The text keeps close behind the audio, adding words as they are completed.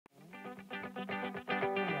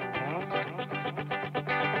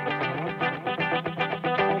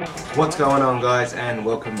What's going on, guys, and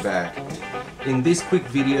welcome back. In this quick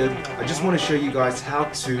video I just want to show you guys how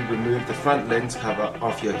to remove the front lens cover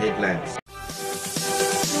off your headlamps.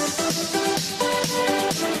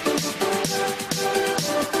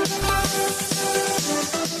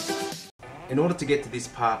 In order to get to this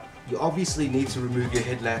part, you obviously need to remove your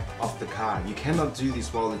headlamp off the car. You cannot do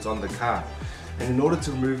this while it's on the car. And in order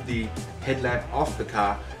to remove the headlamp off the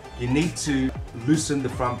car, you need to loosen the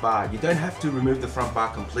front bar. You don't have to remove the front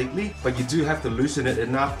bar completely, but you do have to loosen it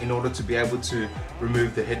enough in order to be able to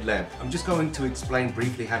remove the headlamp. I'm just going to explain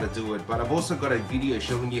briefly how to do it, but I've also got a video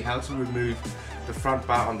showing you how to remove the front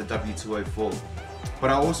bar on the W204.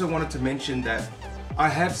 But I also wanted to mention that I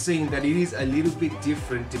have seen that it is a little bit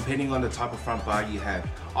different depending on the type of front bar you have.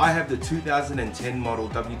 I have the 2010 model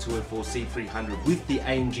W204 C300 with the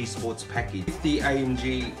AMG Sports Package. With the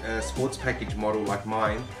AMG Sports Package model like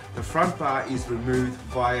mine, the front bar is removed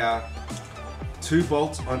via 2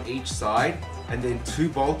 bolts on each side and then 2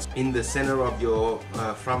 bolts in the center of your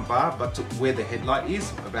front bar, but to where the headlight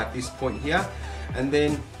is, about this point here. And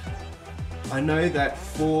then I know that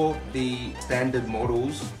for the standard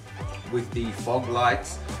models with the fog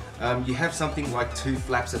lights, you have something like 2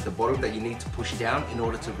 flaps at the bottom that you need to push down in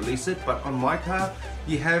order to release it. But on my car,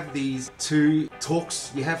 you have these 2 torque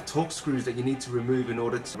screws that you need to remove in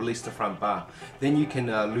order to release the front bar. Then you can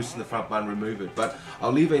loosen the front bar and remove it. But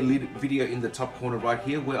I'll leave a video in the top corner right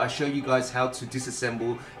here where I show you guys how to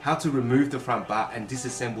disassemble, how to remove the front bar and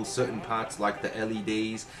disassemble certain parts like the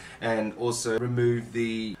LEDs, and also remove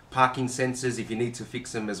the parking sensors if you need to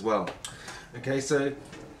fix them as well. Okay, so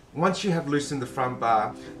once you have loosened the front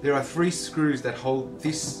bar, there are 3 screws that hold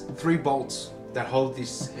this, 3 bolts that hold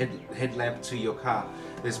this headlamp to your car.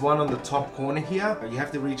 There's one on the top corner here. You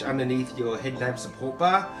have to reach underneath your headlamp support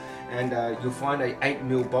bar, and you'll find a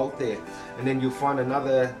 8mm bolt there. And then you'll find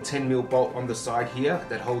another 10mm bolt on the side here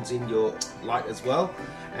that holds in your light as well.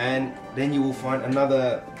 And then you will find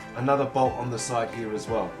another bolt on the side here as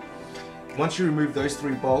well. Once you remove those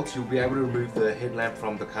 3 bolts, you'll be able to remove the headlamp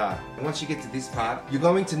from the car. And once you get to this part, you're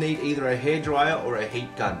going to need either a hairdryer or a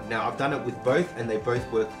heat gun. Now, I've done it with both and they both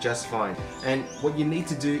work just fine. And what you need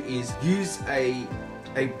to do is use a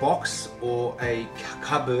box or a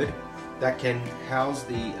cupboard that can house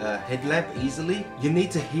the headlamp easily. You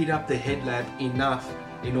need to heat up the headlamp enough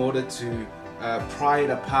in order to pry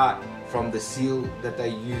it apart from the seal that they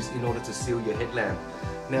use in order to seal your headlamp.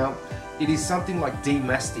 Now, it is something like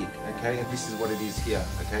D-mastic, okay, and this is what it is here,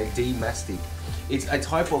 okay, D-mastic. It's a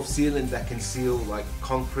type of sealant that can seal like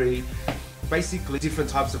concrete, basically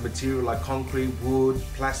different types of material like concrete, wood,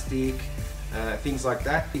 plastic, things like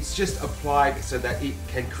that. It's just applied so that it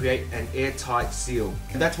can create an airtight seal.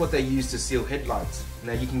 And that's what they use to seal headlights.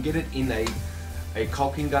 Now you can get it in a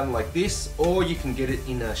caulking gun like this, or you can get it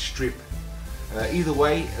in a strip. Either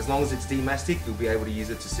way, as long as it's D-mastic, you'll be able to use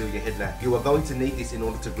it to seal your headlamp. You are going to need this in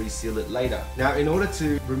order to reseal it later. Now, in order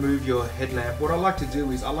to remove your headlamp, what I like to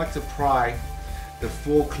do is I like to pry the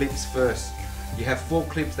 4 clips first. You have 4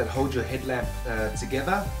 clips that hold your headlamp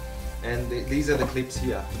together, and these are the clips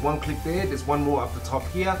here. There's 1 clip there, there's 1 more up the top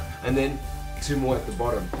here, and then 2 more at the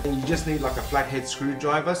bottom. And you just need like a flathead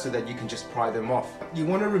screwdriver so that you can just pry them off. You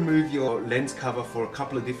want to remove your lens cover for a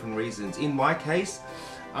couple of different reasons. In my case,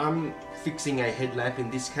 I'm fixing a headlamp in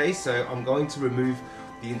this case, so I'm going to remove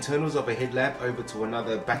the internals of a headlamp over to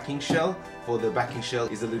another backing shell, for the backing shell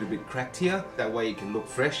is a little bit cracked here. That way it can look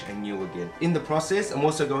fresh and new again. In the process, I'm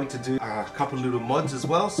also going to do a couple little mods as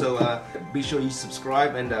well, so be sure you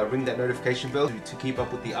subscribe and ring that notification bell to keep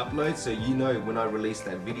up with the upload so you know when I release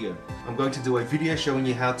that video. I'm going to do a video showing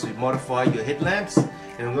you how to modify your headlamps,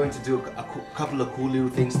 and I'm going to do a couple of cool little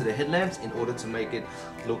things to the headlamps in order to make it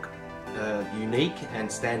look unique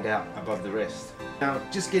and stand out above the rest. Now,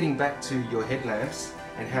 just getting back to your headlamps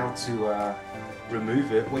and how to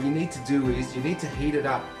remove it, what you need to do is you need to heat it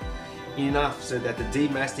up enough so that the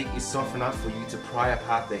D-mastic is soft enough for you to pry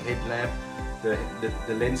apart the headlamp,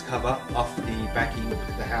 the lens cover off the backing,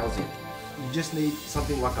 the housing. You just need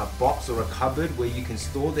something like a box or a cupboard where you can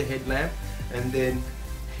store the headlamp, and then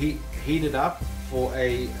heat it up for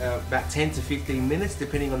about 10 to 15 minutes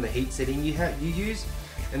depending on the heat setting you use.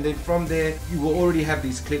 And then from there, you will already have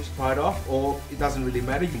these clips pried off, or it doesn't really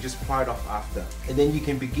matter, you can just pry it off after. And then you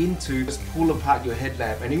can begin to just pull apart your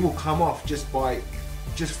headlamp, and it will come off just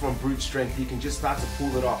from brute strength. You can just start to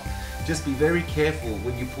pull it off. Just be very careful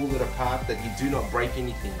when you pull it apart that you do not break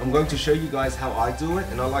anything. I'm going to show you guys how I do it,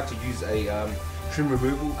 and I like to use a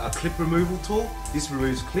clip removal tool. This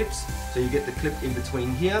removes clips, so you get the clip in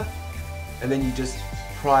between here, and then you just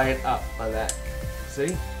pry it up like that.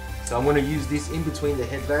 See? So I'm going to use this in between the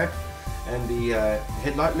headlamp and the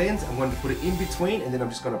headlight lens. I'm going to put it in between, and then I'm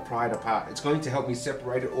just going to pry it apart. It's going to help me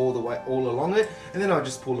separate it all the way, all along it, and then I'll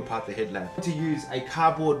just pull apart the headlamp. To use a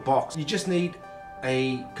cardboard box, you just need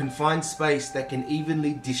a confined space that can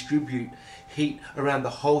evenly distribute heat around the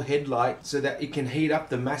whole headlight so that it can heat up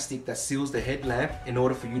the mastic that seals the headlamp in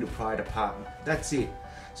order for you to pry it apart. That's it.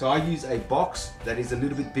 So I use a box that is a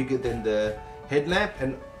little bit bigger than the headlamp,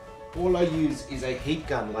 and all I use is a heat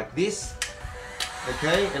gun like this,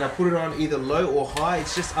 okay, and I put it on either low or high.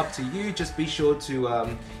 It's just up to you. Just be sure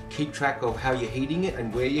to keep track of how you're heating it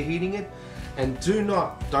and where you're heating it. And do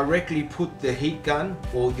not directly put the heat gun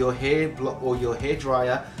or your hair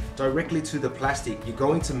dryer directly to the plastic. You're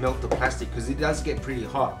going to melt the plastic because it does get pretty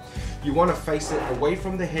hot. You want to face it away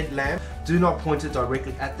from the headlamp. Do not point it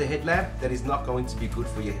directly at the headlamp. That is not going to be good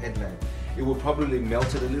for your headlamp. It will probably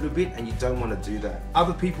melt it a little bit, and you don't want to do that.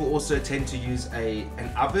 Other people also tend to use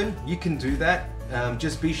an oven. You can do that.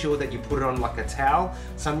 Just be sure that you put it on like a towel,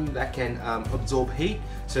 something that can absorb heat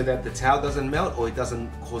so that the towel doesn't melt or it doesn't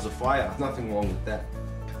cause a fire. Nothing wrong with that.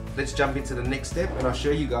 Let's jump into the next step, and I'll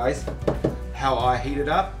show you guys how I heat it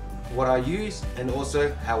up, what I use, and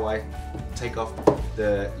also how I take off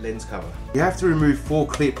the lens cover. You have to remove 4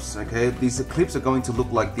 clips, okay? These clips are going to look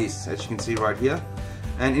like this, as you can see right here.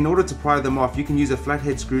 And in order to pry them off, you can use a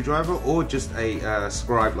flathead screwdriver or just a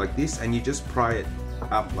scribe like this, and you just pry it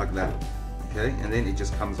up like that, okay? And then it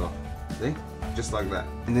just comes off, see? Just like that.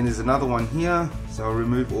 And then there's another one here, so I'll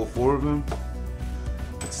remove all 4 of them.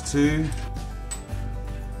 That's 2.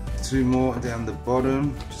 2 more down the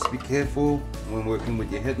bottom. Just be careful when working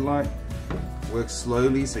with your headlight. Work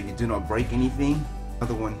slowly so you do not break anything.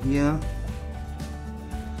 Another one here.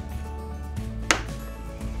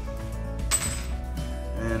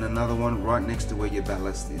 And another one right next to where your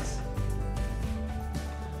ballast is.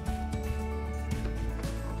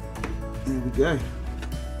 There we go.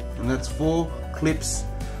 And that's 4 clips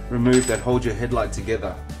removed that hold your headlight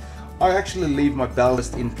together. I actually leave my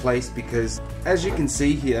ballast in place because, as you can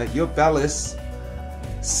see here, your ballast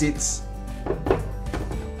sits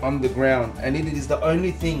on the ground and it is the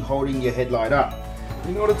only thing holding your headlight up.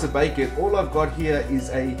 In order to bake it, all I've got here is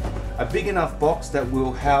a big enough box that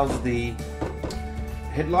will house the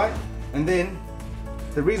headlight, and then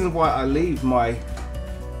the reason why I leave my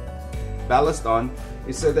ballast on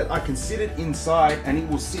is so that I can sit it inside and it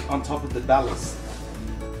will sit on top of the ballast.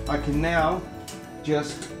 I can now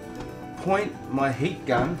just point my heat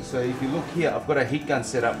gun. So if you look here, I've got a heat gun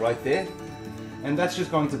set up right there, and that's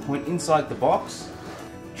just going to point inside the box.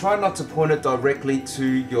 Try not to point it directly to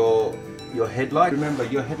your headlight. Remember,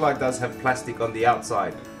 your headlight does have plastic on the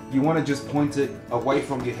outside. You want to just point it away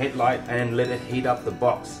from your headlight and let it heat up the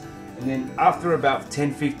box. And then after about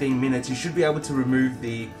 10-15 minutes, you should be able to remove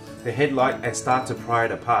the headlight and start to pry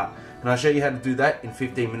it apart. And I'll show you how to do that in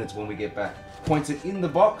 15 minutes when we get back. Point it in the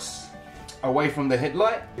box, away from the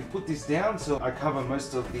headlight. We put this down so I cover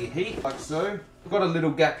most of the heat, like so. I've got a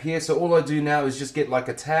little gap here, so all I do now is just get like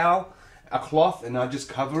a towel, a cloth, and I just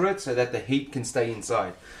cover it so that the heat can stay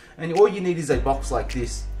inside. And all you need is a box like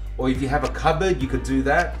this, or if you have a cupboard, you could do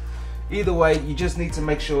that. Either way, you just need to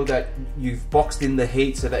make sure that you've boxed in the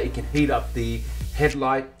heat so that it can heat up the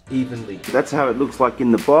headlight evenly. That's how it looks like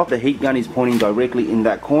in the box. The heat gun is pointing directly in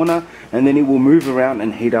that corner, and then it will move around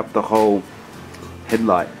and heat up the whole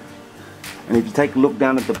headlight. And if you take a look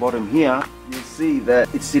down at the bottom here, you'll see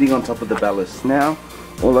that it's sitting on top of the ballast. Now,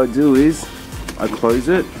 all I do is I close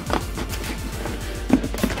it,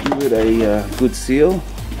 give it a good seal,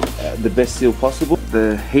 the best seal possible.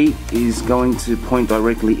 The heat is going to point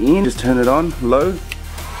directly in. Just turn it on low.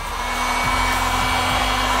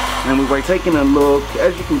 And we're taking a look.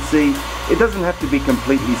 As you can see, it doesn't have to be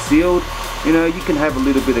completely sealed. You know, you can have a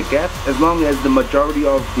little bit of gaps. As long as the majority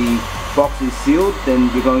of the box is sealed, then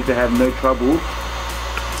you're going to have no trouble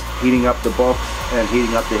heating up the box and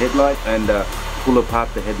heating up the headlight and pull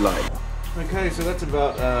apart the headlight. Okay, so that's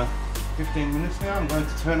about 15 minutes now. I'm going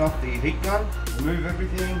to turn off the heat gun, remove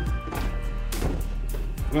everything.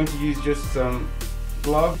 I'm going to use just some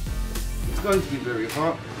gloves. It's going to be very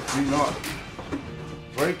hot. Do not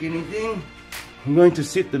break anything. I'm going to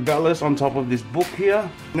sit the ballast on top of this book here.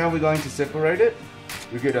 Now we're going to separate it.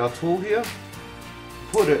 We get our tool here,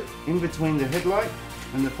 put it in between the headlight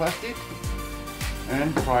and the plastic,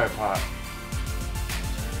 and pry apart.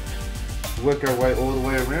 Work our way all the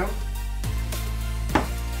way around.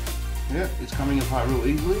 Yeah, it's coming apart real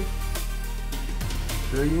easily.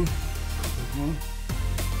 Show you.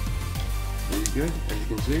 There you go. As you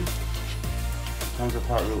can see, it comes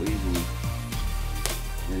apart real easily.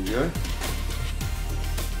 There you go.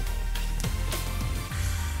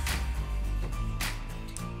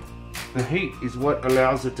 The heat is what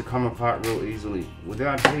allows it to come apart real easily.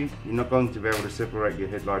 Without heat, you're not going to be able to separate your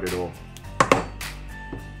headlight at all.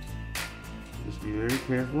 Just be very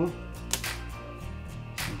careful.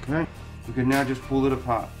 Okay, you can now just pull it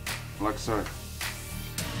apart, like so.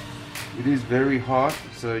 It is very hard,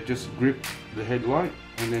 so just grip the headlight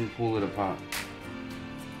and then pull it apart.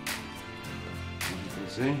 As you can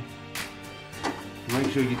see.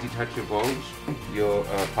 Make sure you detach your bulbs, your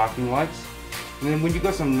parking lights. And then when you've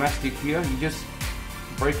got some mastic here, you just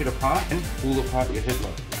break it apart and pull apart your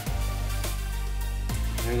headlight.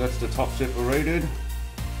 Okay, that's the top separated.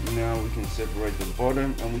 Now we can separate the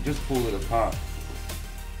bottom and we just pull it apart.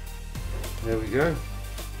 There we go.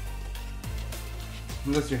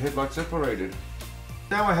 And that's your headlight separated.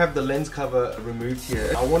 Now I have the lens cover removed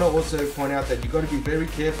here. I want to also point out that you've got to be very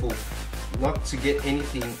careful not to get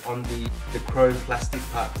anything on the chrome plastic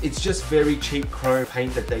part. It's just very cheap chrome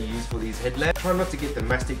paint that they use for these headlamps. Try not to get the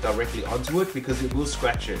mastic directly onto it because it will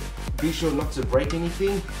scratch it. Be sure not to break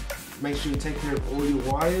anything. Make sure you take care of all your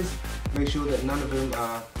wires. Make sure that none of them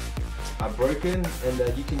are broken,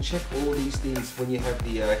 and you can check all these things when you have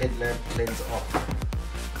the headlamp lens off.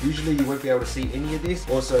 Usually you won't be able to see any of this.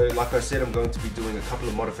 Also, like I said, I'm going to be doing a couple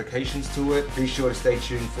of modifications to it. Be sure to stay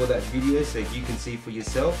tuned for that video so you can see for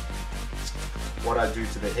yourself what I do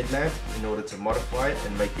to the headlamp in order to modify it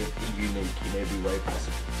and make it unique in every way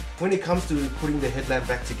possible. When it comes to putting the headlamp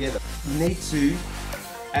back together, you need to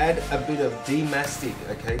add a bit of demastic,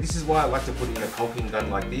 okay? This is why I like to put it in a caulking gun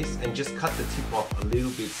like this and just cut the tip off a little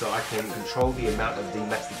bit so I can control the amount of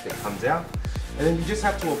demastic that comes out. And then you just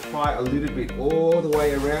have to apply a little bit all the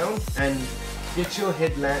way around and get your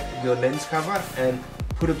headlamp, your lens cover, and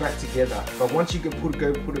put it back together. But once you go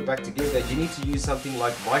put it back together, you need to use something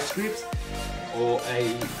like vice grips or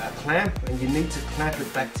a clamp, and you need to clamp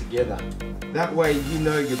it back together. That way you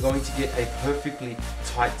know you're going to get a perfectly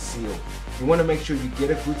tight seal. You want to make sure you get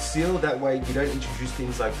a good seal, that way you don't introduce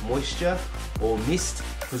things like moisture or mist,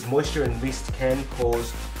 because moisture and mist can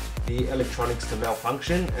cause the electronics to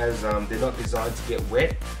malfunction as they're not designed to get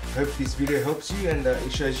wet. Hope this video helps you and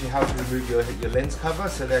it shows you how to remove your lens cover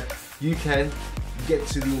so that you can get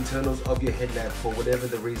to the internals of your headlamp for whatever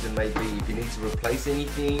the reason may be. If you need to replace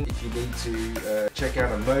anything, if you need to check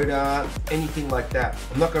out a motor, anything like that.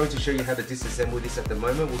 I'm not going to show you how to disassemble this at the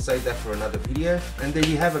moment. We'll save that for another video. And there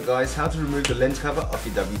you have it, guys, how to remove the lens cover off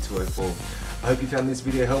your W204. I hope you found this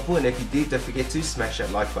video helpful, and if you did, don't forget to smash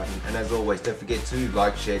that like button. And as always, don't forget to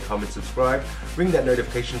like, share, comment, subscribe, ring that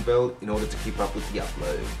notification bell in order to keep up with the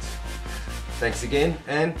uploads. Thanks again,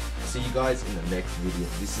 and I'll see you guys in the next video.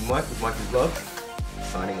 This is Mike with mikeyz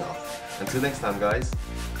vlogz, signing off. Until next time, guys.